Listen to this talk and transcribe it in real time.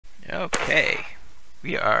Okay,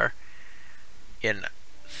 we are in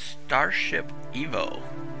Starship Evo.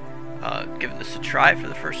 Giving this a try for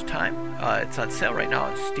the first time. It's on sale right now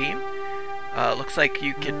on Steam. Looks like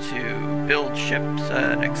you get to build ships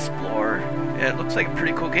and explore. It looks like a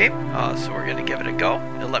pretty cool game, so we're going to give it a go.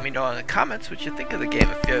 And let me know in the comments what you think of the game,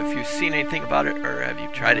 if you've seen anything about it or have you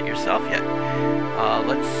tried it yourself yet.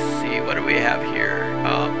 Let's see, what do we have here?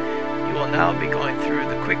 You will now be going through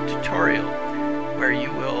the quick tutorial where you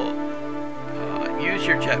will use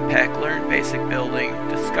your jetpack, learn basic building,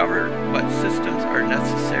 discover what systems are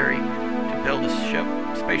necessary to build a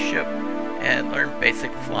spaceship, and learn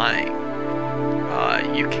basic flying.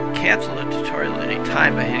 You can cancel the tutorial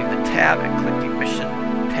anytime by hitting the tab and clicking mission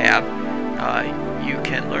tab. You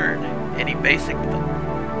can learn any basic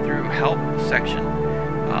through help section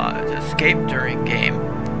to escape during game.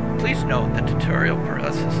 Please note the tutorial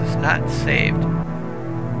process is not saved.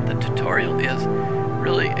 The tutorial is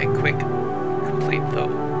really a quick complete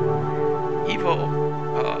though.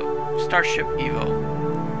 Starship Evo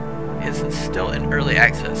is still in early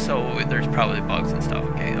access, so there's probably bugs and stuff.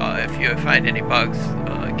 Okay, if you find any bugs,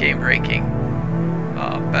 game breaking,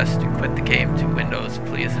 best to quit the game to Windows.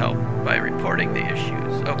 Please help by reporting the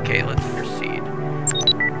issues. Okay, let's proceed.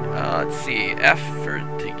 Let's see, F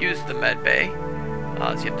to use the med bay.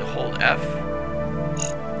 So you have to hold F,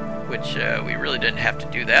 which we really didn't have to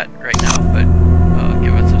do that right now, but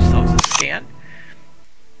give ourselves a scan.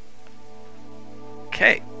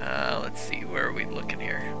 Okay, let's see, where are we looking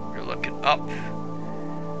here? We're looking up.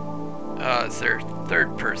 Is there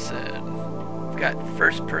third person? We've got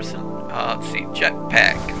first person. Let's see,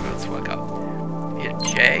 jetpack. Let's look up. Hit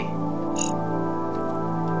J.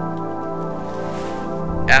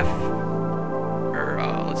 F. Or,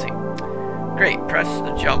 let's see. Great, press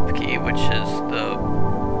the jump key, which is the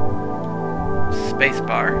space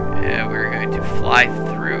bar, and we're going to fly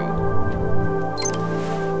through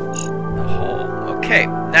the hole. Okay,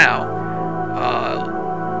 now,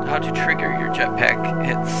 how to trigger your jetpack.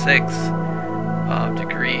 Hit 6,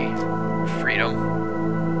 degree, freedom,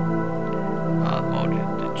 mode,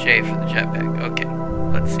 the J for the jetpack. Okay,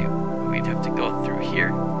 let's see, we'd have to go through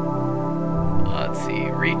here. Let's see,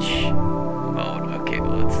 reach mode. Okay,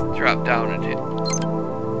 well, let's drop down and hit,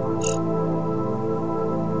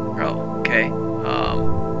 oh, okay,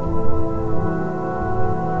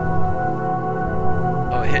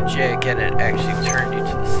 oh, hit J again, and it actually turned you to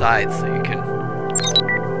the side so you can.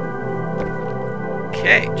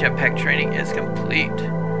 Okay, jetpack training is complete.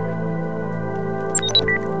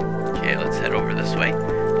 Okay, let's head over this way.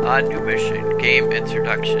 New mission, game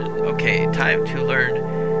introduction. Okay, time to learn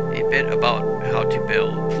a bit about how to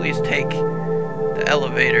build. Please take the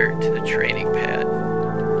elevator to the training pad.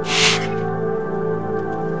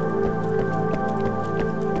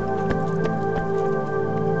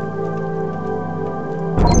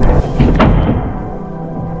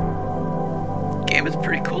 Game is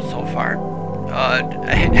pretty cool so far. I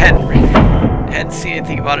hadn't seen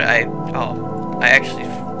anything about it. I actually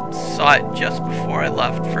saw it just before I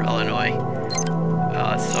left for Illinois,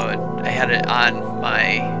 so I had it on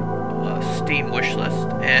my Steam wish list,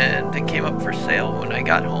 and it came up for sale when I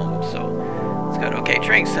got home, so it's good. Okay,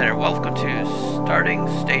 training center. Welcome to starting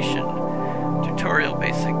station. Tutorial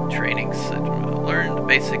basic training center. Learn the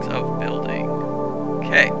basics of building.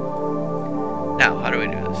 Okay. Now, how do we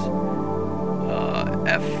do this?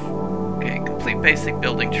 F. Okay, complete basic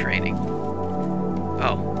building training.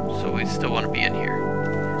 Oh, so we still want to be in here.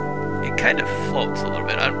 It kind of floats a little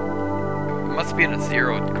bit. It must be in a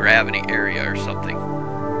zero gravity area or something.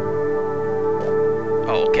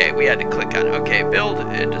 Oh, okay, we had to click on it. Okay, build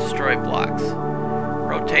and destroy blocks.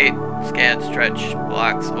 Rotate, scan, stretch,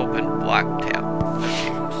 blocks, open, block, tab. Okay,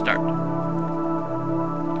 start.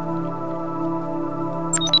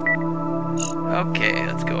 Okay,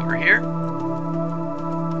 let's go over here.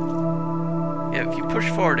 Yeah, if you push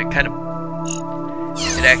forward, it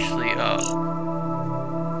actually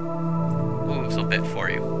moves a bit for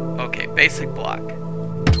you. Okay, basic block.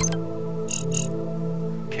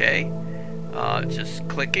 Okay, just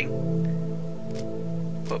clicking.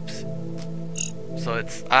 Whoops. So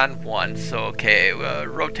it's on 1. So okay,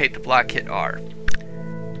 rotate the block. Hit R.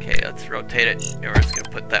 Okay, let's rotate it. And we're just gonna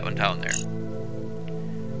put that one down there.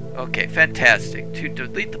 Okay, fantastic. To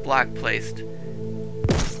delete the block placed,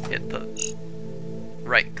 hit the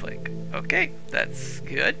right click. Okay, that's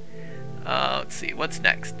good. Let's see, what's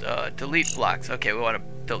next? Delete blocks. Okay, we want to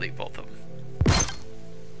delete both of them.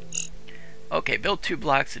 Okay, build 2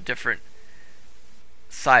 blocks of different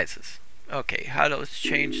sizes. Okay, let's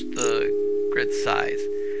change the grid size.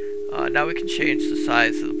 Now we can change the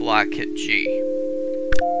size of the block. Hit G.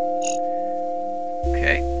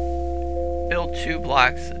 Okay, build 2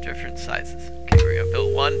 blocks of different sizes. Okay, we're gonna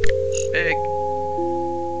build one big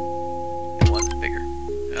and one bigger.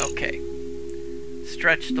 Okay.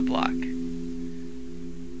 Stretch the block.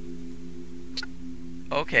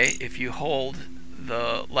 Okay, if you hold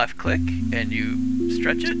the left click and you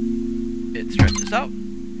stretch it, it stretches out.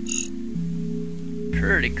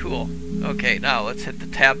 Pretty cool. Okay, now let's hit the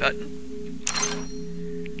tab button.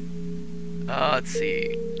 Let's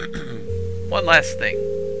see. One last thing.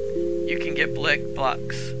 You can get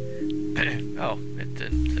blocks. Oh, it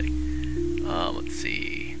didn't say. Let's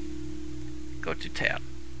see. Go to tab.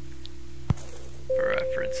 For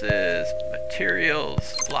references,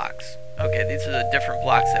 materials, blocks. Okay, these are the different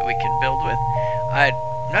blocks that we can build with. I'm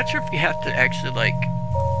not sure if you have to actually like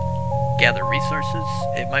gather resources.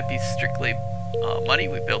 It might be strictly money.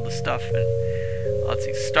 We build the stuff and let's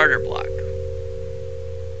see, starter block.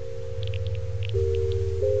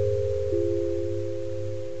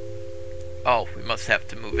 Oh, we must have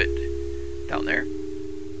to move it down there.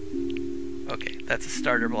 Okay, that's a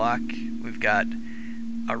starter block. We've got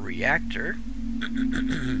a reactor.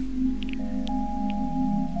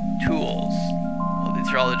 Tools. Well,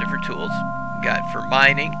 these are all the different tools. We got for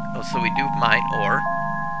mining. Oh, so we do mine ore.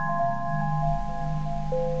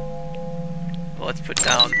 Well, let's put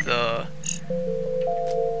down the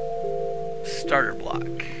starter block.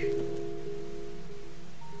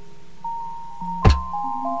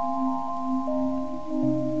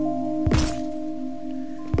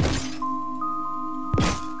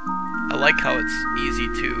 I like how it's easy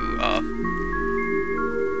to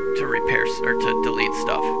repair or to delete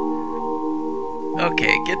stuff.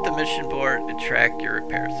 Okay, get the mission board and track your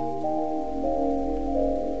repairs.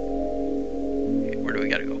 Okay, where do we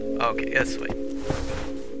gotta go? Okay, this way.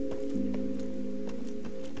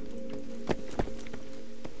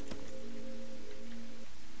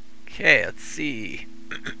 Okay, let's see.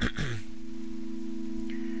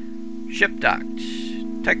 Ship docked.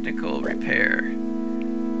 Technical repair.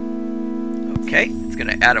 Okay, it's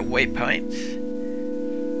gonna add a waypoint.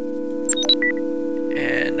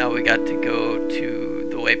 And now we got to go to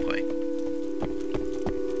the waypoint.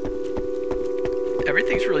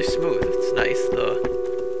 Everything's really smooth. It's nice, the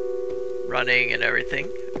running and everything.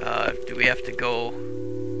 Do we have to go?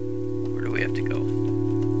 Where do we have to go?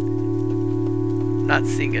 Not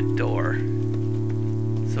seeing a door.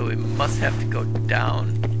 So we must have to go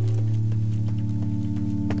down.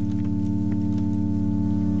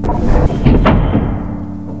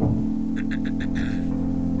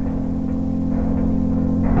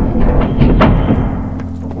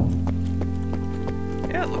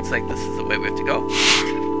 Like this is the way we have to go.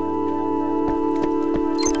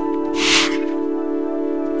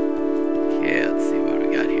 Okay, let's see what we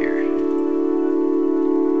got here.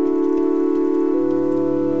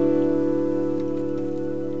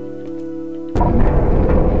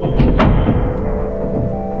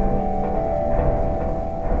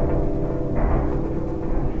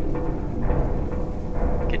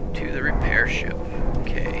 Get to the repair ship.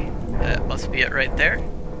 Okay, that must be it right there.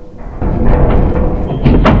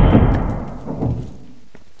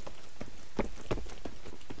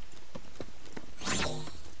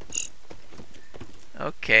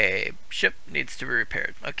 Okay, ship needs to be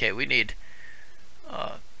repaired. Okay, we need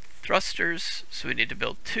thrusters, so we need to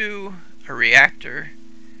build 2, a reactor,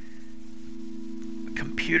 a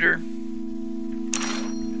computer.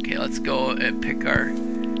 Okay, let's go and pick our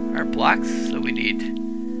blocks. So we need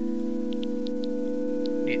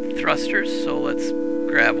thrusters, so let's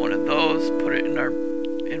grab one of those, put it in our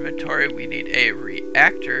inventory. We need a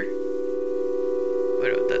reactor.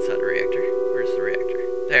 Wait, no, that's not a reactor. Where's the reactor?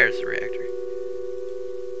 There's the reactor.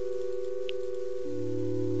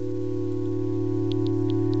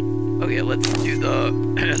 Okay, let's do the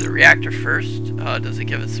reactor first. Does it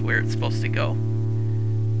give us where it's supposed to go?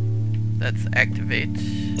 Let's activate.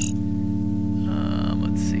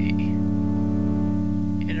 Let's see.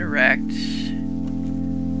 Interact.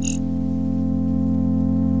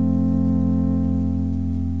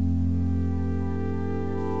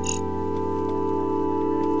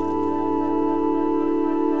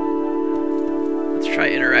 Let's try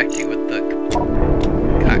interacting with the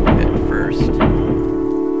cockpit first.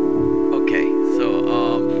 So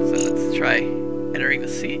let's try entering the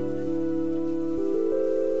seat.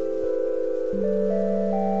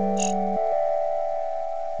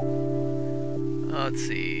 Let's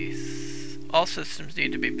see. All systems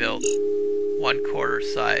need to be built 1/4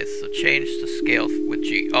 size. So change the scale with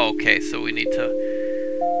G. Oh, okay, so we need to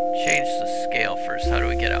change the scale first. How do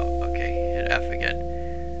we get out? Okay, hit F again.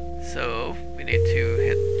 So we need to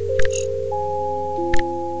hit.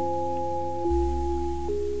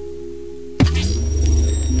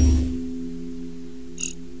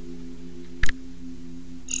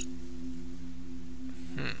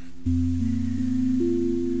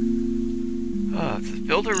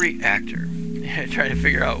 Build a reactor. Trying to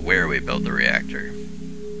figure out where we build the reactor.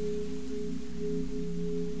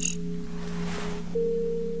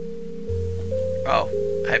 Oh,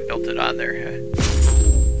 I built it on there.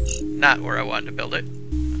 Not where I wanted to build it.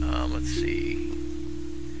 Let's see.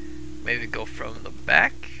 Maybe go from the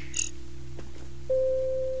back.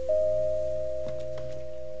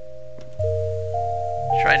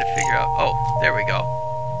 Trying to figure out. Oh, there we go.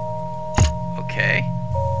 Okay.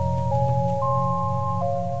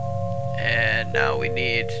 And now we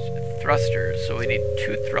need thrusters. So we need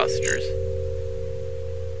 2 thrusters.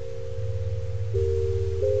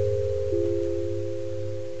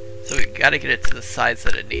 So we gotta get it to the size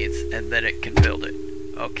that it needs, and then it can build it.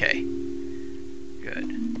 Okay. Good.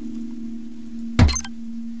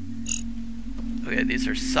 Okay, these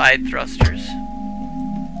are side thrusters.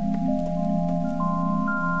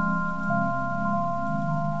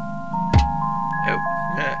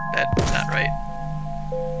 That's not right.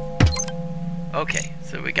 Okay,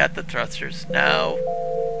 so we got the thrusters. Now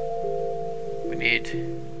we need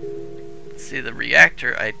to see the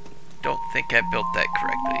reactor. I don't think I built that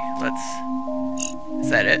correctly. Is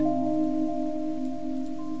that it?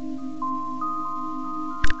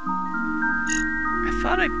 I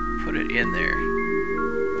thought I put it in there.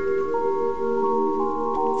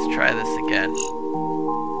 Let's try this again.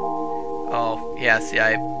 Oh, yeah, see,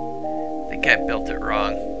 I think I built it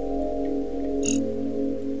wrong.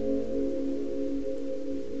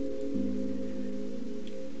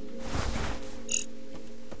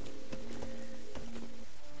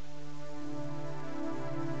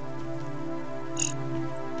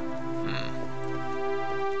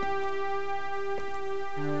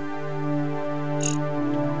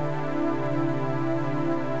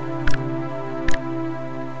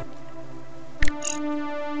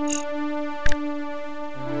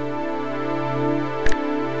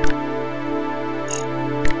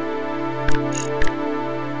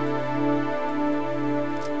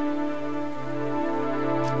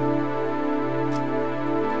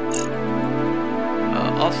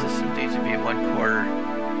 All systems need to be 1/4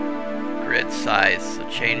 grid size, so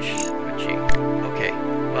change which you... Okay,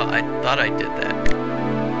 well, I thought I did that.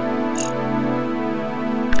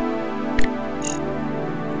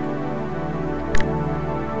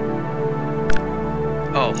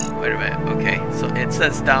 Oh, wait a minute, okay, so it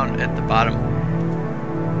says down at the bottom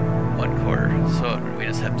 1/4, so we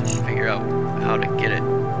just have to figure out how to get it.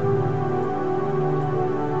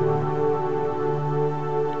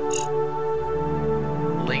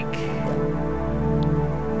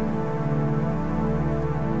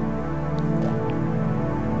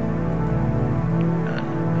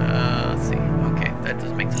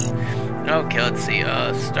 Okay, let's see,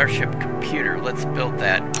 Starship computer, let's build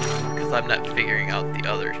that, because I'm not figuring out the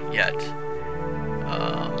other yet.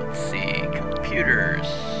 Let's see, computers,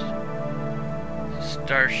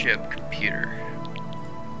 Starship computer.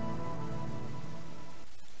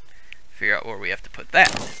 Figure out where we have to put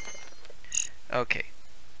that. Okay.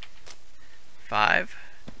 5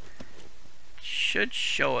 should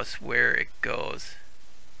show us where it goes.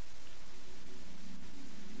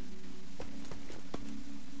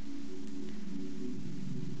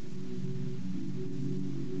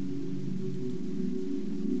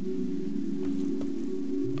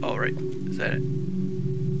 Oh, right. Is that it?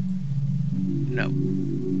 No.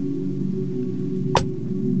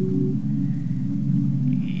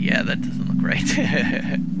 Yeah, that doesn't look right.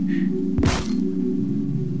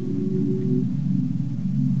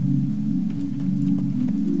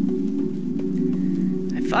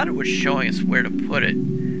 I thought it was showing us where to put it.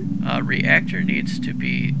 Reactor needs to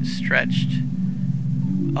be stretched.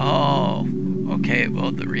 Oh, okay.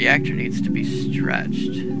 Well, the reactor needs to be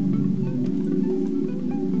stretched.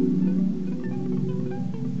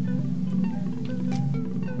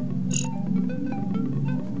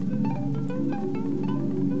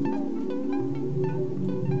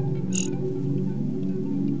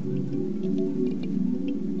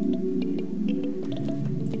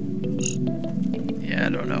 I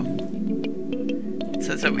don't know. It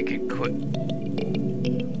says that we could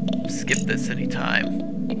skip this anytime.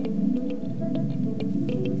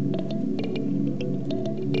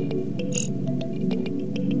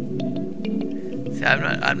 See,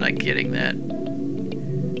 I'm not getting that.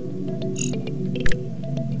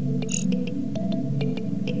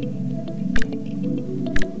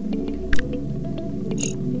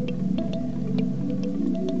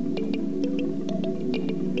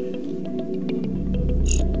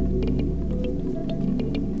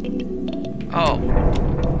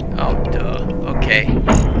 Oh, duh. Okay.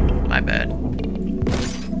 My bad.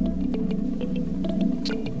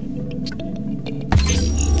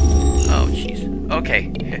 Oh, jeez. Okay. Okay,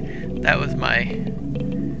 that was my...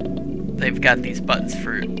 They've got these buttons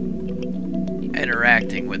for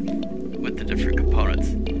interacting with the different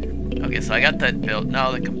components. Okay, so I got that built.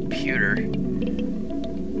 Now the computer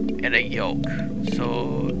and a yoke.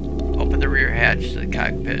 So open the rear hatch to the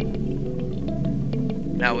cockpit.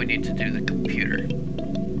 Now we need to do the computer.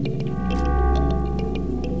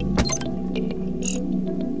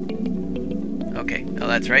 Okay, now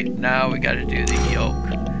that's right. Now we got to do the yoke.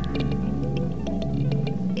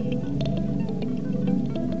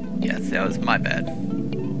 Yes, that was my bad.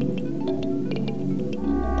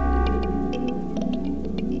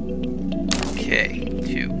 Okay,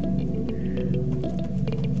 2.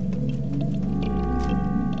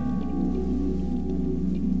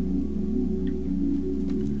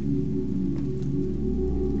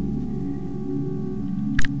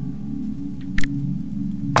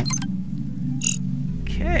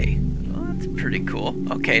 Okay, well, that's pretty cool.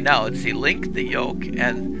 Okay, now let's see. Link the yoke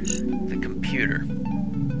and the computer.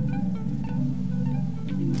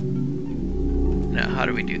 Now, how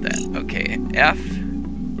do we do that? Okay, F.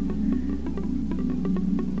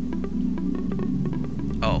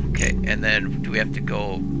 Oh, okay, and then do we have to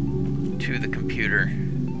go to the computer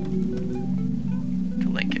to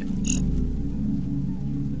link it?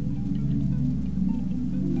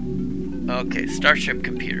 Okay, Starship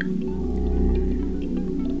computer.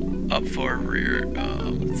 Up, forward, rear,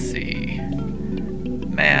 let's see.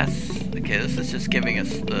 Mass. Okay, this is just giving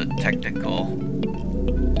us the technical.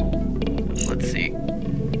 Let's see.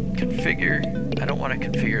 Configure. I don't want to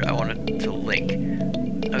configure, I want it to link.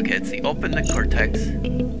 Okay, let's see. Open the Cortex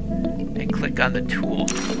and click on the tool.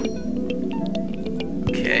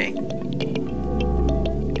 Okay.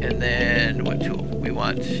 And then what tool? We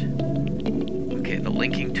want, okay, the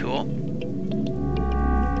linking tool.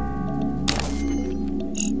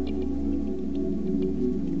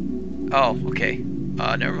 Oh, okay.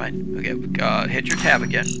 Never mind. Okay, hit your tab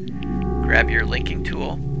again. Grab your linking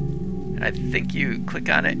tool. And I think you click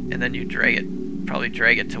on it and then you drag it. Probably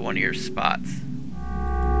drag it to one of your spots.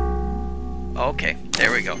 Okay,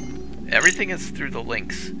 there we go. Everything is through the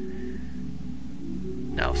links.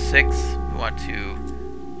 Now 6, we want to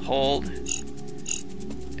hold.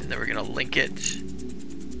 And then we're going to link it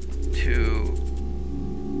to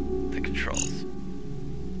the controls.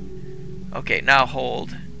 Okay, now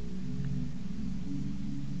hold.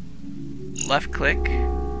 Left click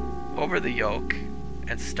over the yoke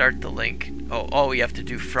and start the link. Oh, we have to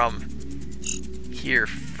do from here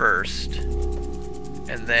first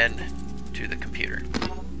and then to the computer.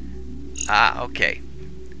 Ah, okay.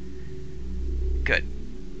 Good.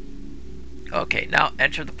 Okay, now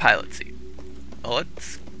enter the pilot seat. Well,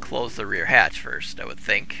 let's close the rear hatch first, I would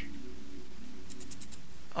think.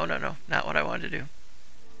 Oh, no, not what I wanted to do.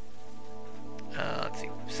 Let's see,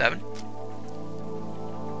 7.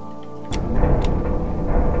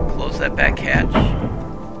 Close that back hatch.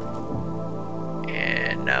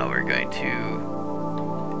 And now we're going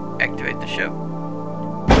to activate the ship.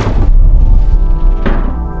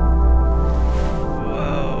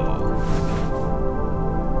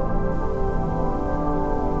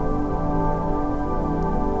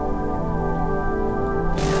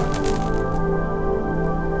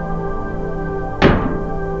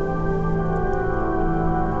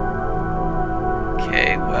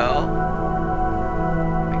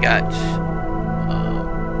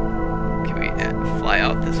 Can we fly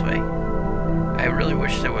out this way? I really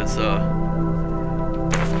wish there was a...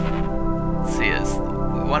 Let's see,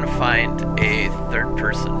 we want to find a third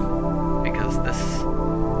person because this is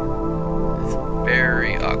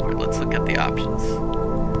very awkward. Let's look at the options.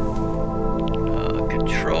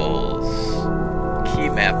 Controls, key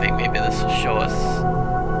mapping, maybe this will show us.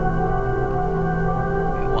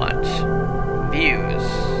 We want views.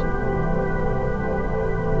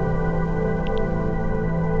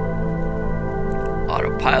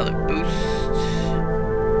 Autopilot boost.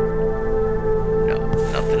 No,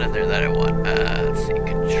 nothing in there that I want. Let's see,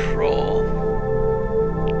 control.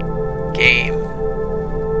 Game.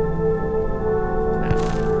 No.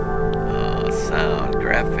 Sound,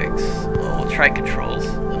 graphics. Well, we'll try controls.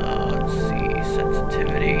 Let's see,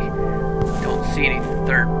 sensitivity. Don't see any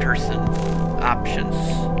third-person options.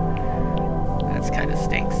 That's kind of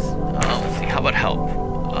stinks. Let's see, how about help?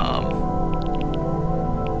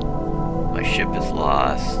 My ship is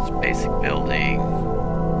lost. Basic building.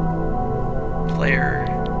 Player.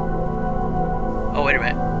 Oh, wait a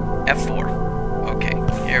minute. F4. Okay,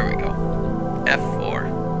 here we go. F4.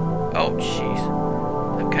 Oh, jeez.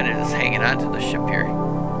 I'm kind of just hanging on to the ship here.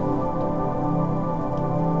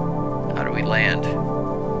 How do we land?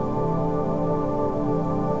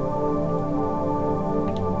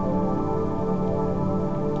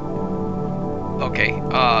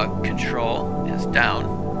 Control is down.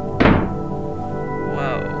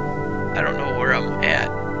 Whoa. I don't know where I'm at.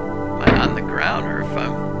 Am I on the ground or if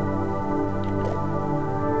I'm...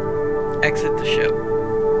 Exit the ship.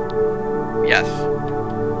 Yes.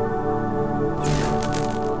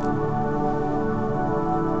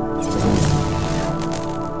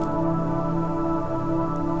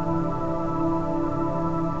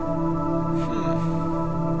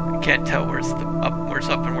 I can't tell where's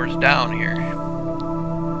up and where's down here.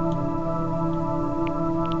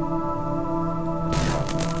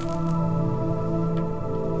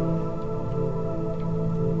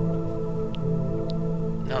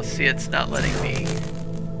 Now see, it's not letting me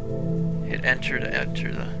hit enter to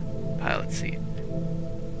enter the pilot seat.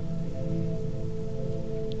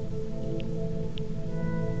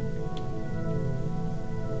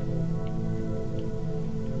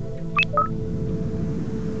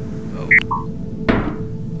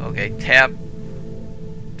 Okay, tab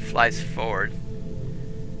flies forward.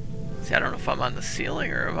 See, I don't know if I'm on the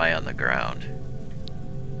ceiling or am I on the ground.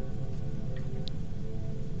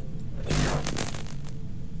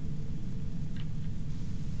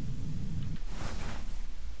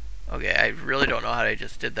 Okay, I really don't know how I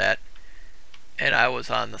just did that. And I was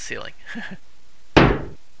on the ceiling.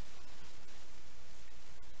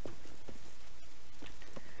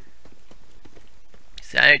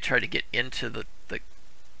 See, I need to try to get into the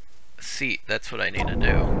seat. That's what I need to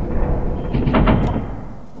do.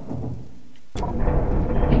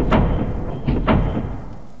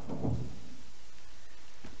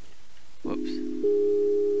 Whoops.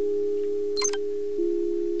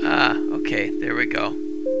 Ah, okay, there we go.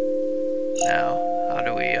 Now, how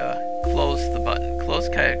do we close the button? Close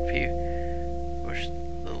canopy, push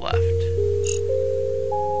the left.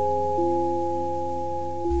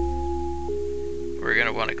 We're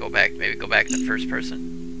gonna want to go back, maybe go back to first person.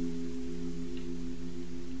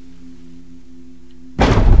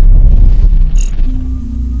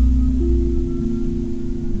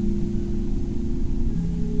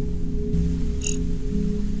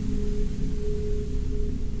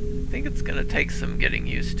 I think it's gonna take some getting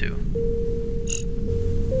used to.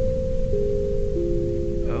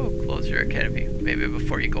 Oh, close your canopy. Maybe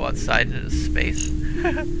before you go outside into space.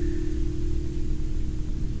 I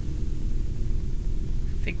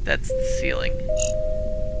think that's the ceiling.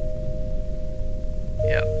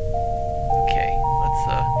 Yep. Okay, let's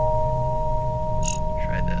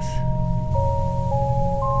try this.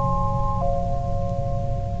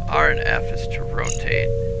 R and F is to rotate.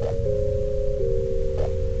 I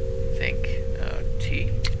think T.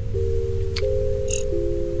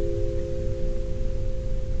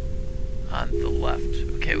 On the left.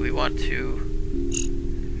 Okay, we want to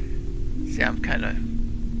see. I'm kind of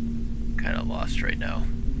lost right now.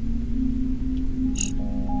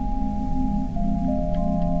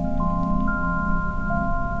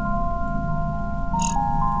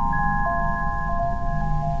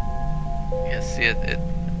 Yeah, see it.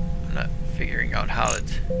 I'm not figuring out how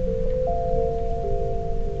it's.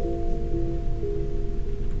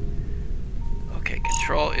 Okay,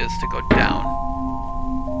 control is to go down.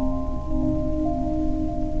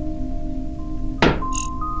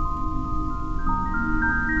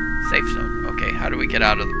 Safe zone. Okay, how do we get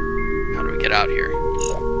out of the, how do we get out here?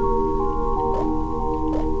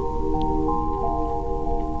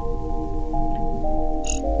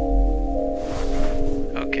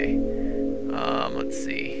 Okay. Let's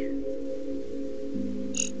see.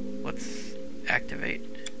 Let's activate.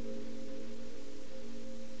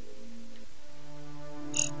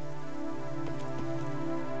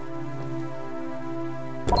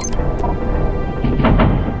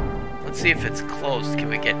 Let's see if it's closed. Can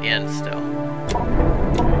we get in still?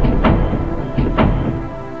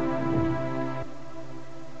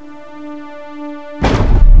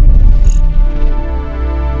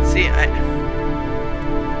 See,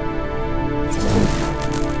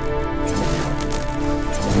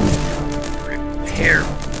 repair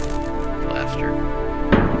blaster.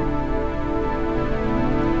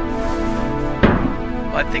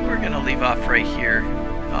 Well, I think we're gonna leave off right here.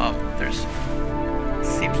 There's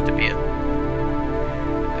seems to be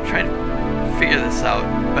I'm trying to figure this out.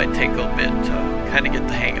 It might take a little bit to kind of get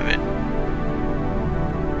the hang of it.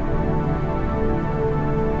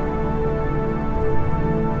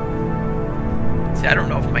 See, I don't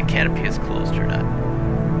know if my canopy is closed or not.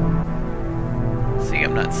 See,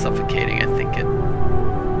 I'm not suffocating. I think it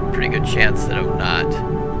pretty good chance that I'm not,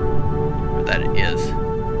 or that it is.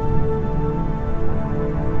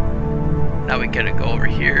 Now we gotta go over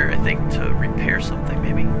here, I think, to repair something,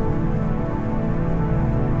 maybe.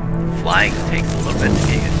 Flying takes a little bit to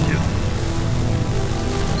get used to.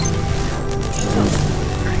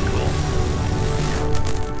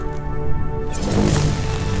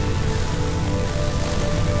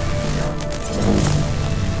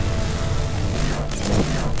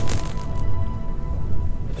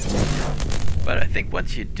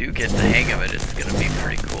 once you do get the hang of it, it's going to be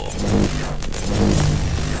pretty cool.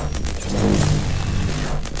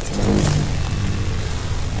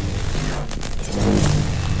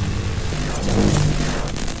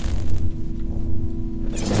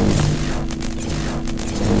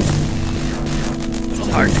 A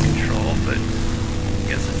little hard to control, but I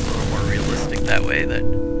guess it's a little more realistic that way. That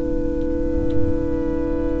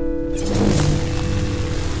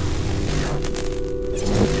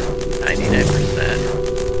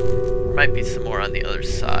 99%. There might be some more on the other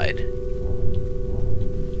side.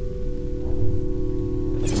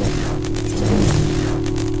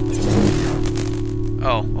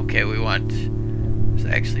 Oh, okay, we want... There's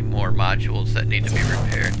actually more modules that need to be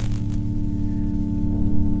repaired.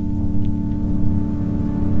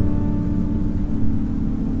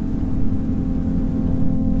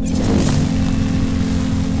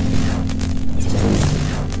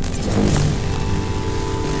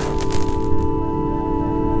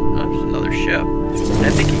 And I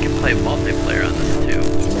think you can play multiplayer on this too.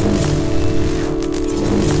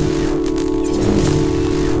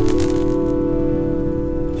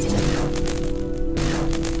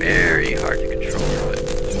 Very hard to control, but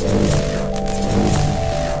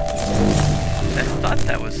I thought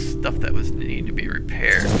that was stuff that was needing to be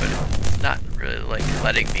repaired, but it's not really like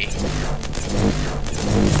letting me.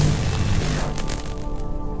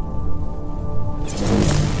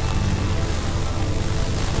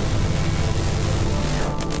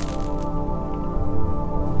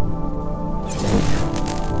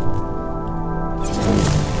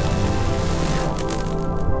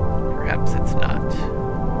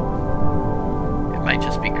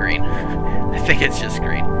 I think it's just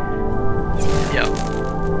green. Yep.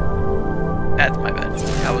 That's my bad.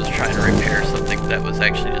 I was trying to repair something that was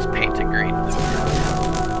actually just painted green.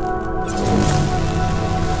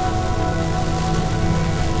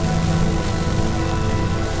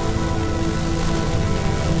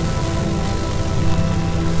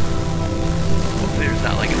 Hopefully there's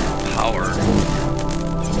not like a power.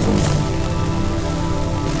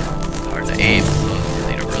 It's hard to aim, so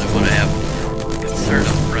you don't really want to have concern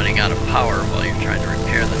of running out of power while you're trying to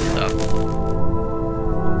repair this stuff.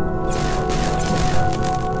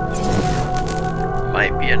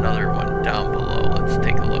 Might be another one down below. Let's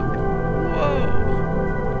take a look. Whoa!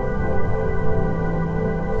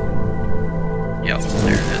 Yep,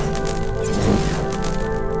 there it is.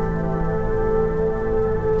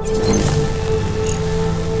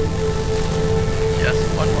 Just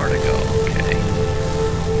one more to go. Okay.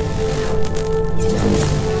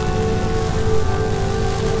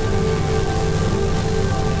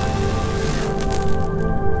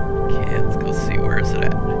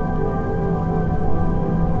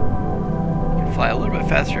 Fly a little bit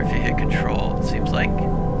faster if you hit control, it seems like. I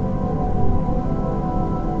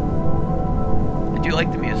do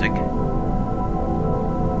like the music.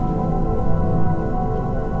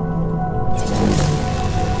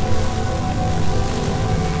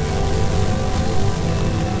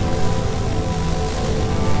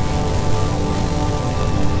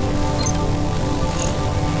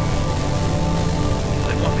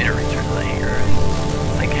 They want me to return to the hangar.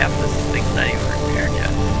 Like half this thing's not even repaired yet.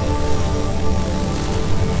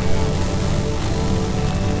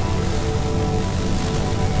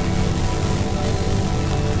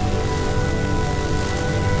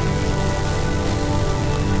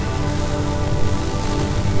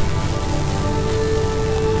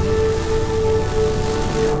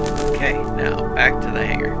 Okay, now back to the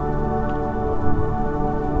hangar.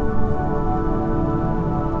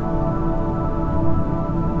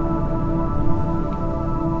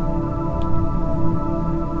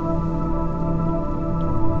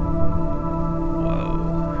 Whoa.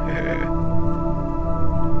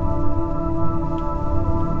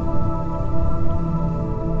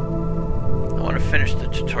 I want to finish the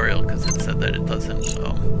tutorial because it said that it doesn't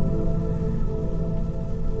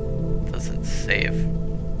save.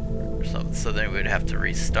 So then we would have to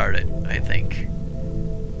restart it, I think.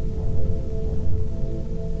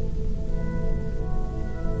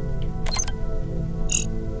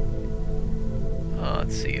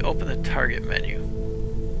 Let's see, open the target menu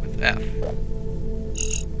with F.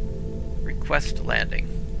 Request landing.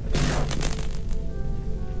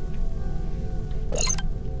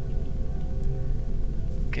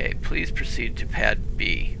 Okay, please proceed to pad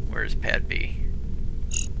B. Where's pad B?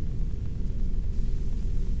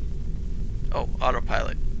 Oh,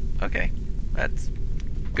 autopilot. Okay, that's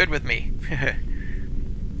good with me.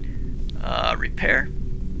 Repair.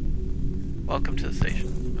 Welcome to the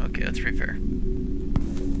station. Okay, let's repair.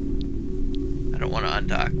 I don't want to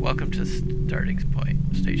undock. Welcome to starting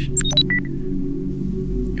point station.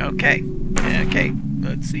 Okay. Okay.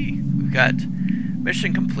 let's see. We've got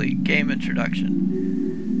mission complete, game introduction.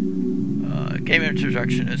 Game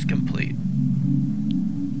introduction is complete.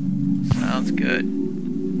 Sounds good.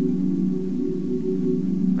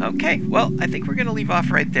 Okay, well, I think we're going to leave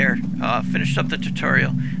off right there. Finished up the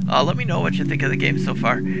tutorial. Let me know what you think of the game so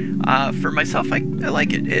far. For myself, I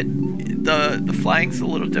like it. The flying's a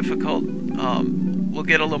little difficult. We'll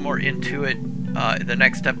get a little more into it in the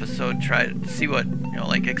next episode. Try to see what,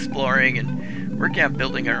 like exploring and working on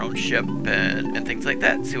building our own ship and things like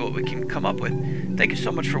that. See what we can come up with. Thank you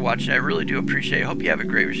so much for watching. I really do appreciate it. Hope you have a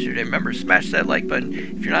great rest of your day. Remember, smash that like button.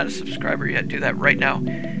 If you're not a subscriber yet, do that right now.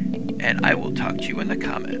 And I will talk to you in the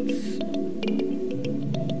comments.